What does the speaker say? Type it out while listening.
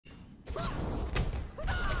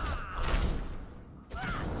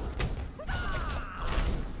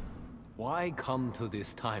Why come to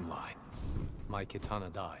this timeline? My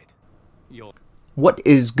katana died. What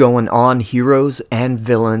is going on, heroes and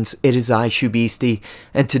villains? It is I, Beastie,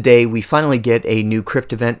 and today we finally get a new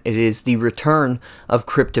Krypt event. It is the return of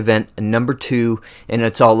Krypt event number 2, and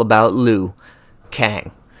it's all about Liu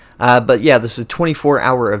Kang. But yeah, this is a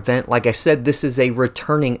 24-hour event. Like I said, this is a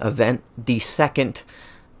returning event, the second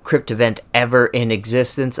Krypt event ever in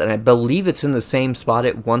existence, and I believe it's in the same spot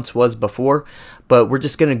it once was before, but we're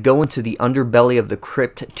just going to go into the underbelly of the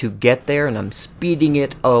Krypt to get there, and I'm speeding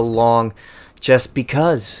it along just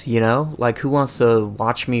because, you know, like, who wants to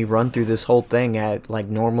watch me run through this whole thing at, like,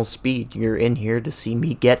 normal speed? You're in here to see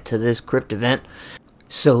me get to this Krypt event,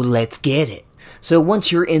 so let's get it. So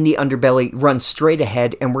once you're in the underbelly, run straight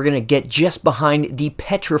ahead, and we're going to get just behind the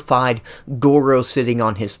petrified Goro sitting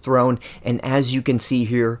on his throne, and as you can see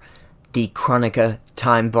here, the Chronica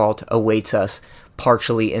Time Vault awaits us,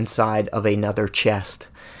 partially inside of another chest.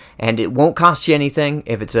 And it won't cost you anything.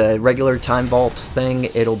 If it's a regular Time Vault thing,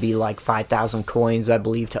 it'll be like 5,000 coins, I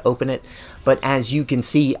believe, to open it. But as you can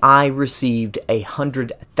see, I received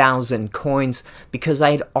 100,000 coins because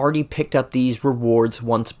I had already picked up these rewards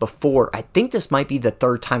once before. I think this might be the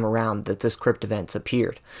third time around that this Krypt event's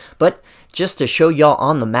appeared. But just to show y'all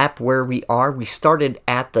on the map where we are, we started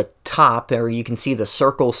at the top, or you can see the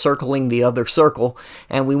circle circling the other circle,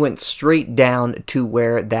 and we went straight down to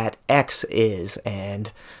where that X is,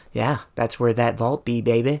 and yeah, that's where that vault be,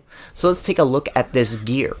 baby. So let's take a look at this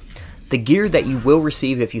gear. The gear that you will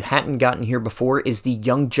receive if you hadn't gotten here before is the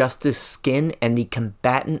Young Justice skin and the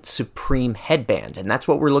Combatant Supreme headband. And that's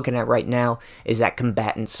what we're looking at right now, is that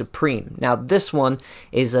Combatant Supreme. Now this one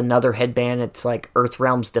is another headband. It's like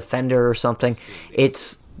Earthrealm's Defender or something.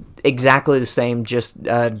 It's exactly the same, just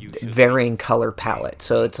varying color palette.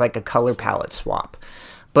 So it's like a color palette swap.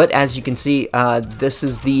 But as you can see, this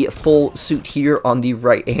is the full suit here on the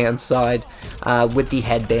right-hand side with the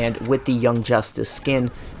headband, with the Young Justice skin.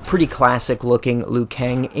 Pretty classic looking Liu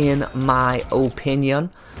Kang in my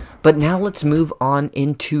opinion. But now let's move on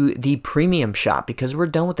into the premium shop, because we're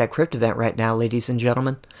done with that Krypt event right now, ladies and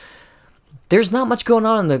gentlemen. There's not much going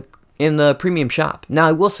on in the premium shop. Now,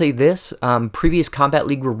 I will say this, previous Combat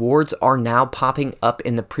League rewards are now popping up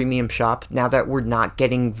in the premium shop now that we're not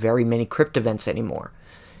getting very many Krypt events anymore.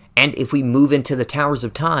 And if we move into the Towers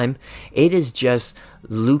of Time, it is just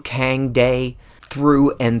Liu Kang Day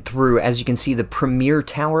through and through. As you can see, the Premier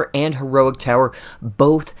Tower and Heroic Tower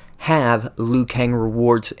both have Liu Kang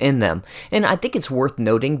rewards in them. And I think it's worth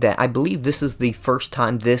noting that I believe this is the first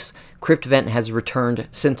time this Krypt event has returned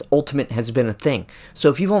since Ultimate has been a thing. So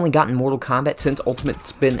if you've only gotten Mortal Kombat since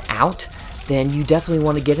Ultimate's been out, then you definitely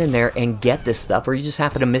want to get in there and get this stuff, or you just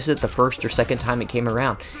happen to miss it the first or second time it came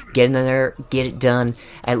around. Get in there, get it done,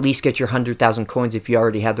 at least get your 100,000 coins if you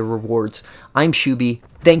already have the rewards. I'm Shuby,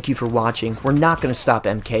 thank you for watching. We're not going to stop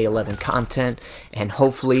MK11 content, and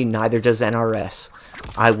hopefully neither does NRS.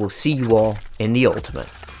 I will see you all in the Ultimate.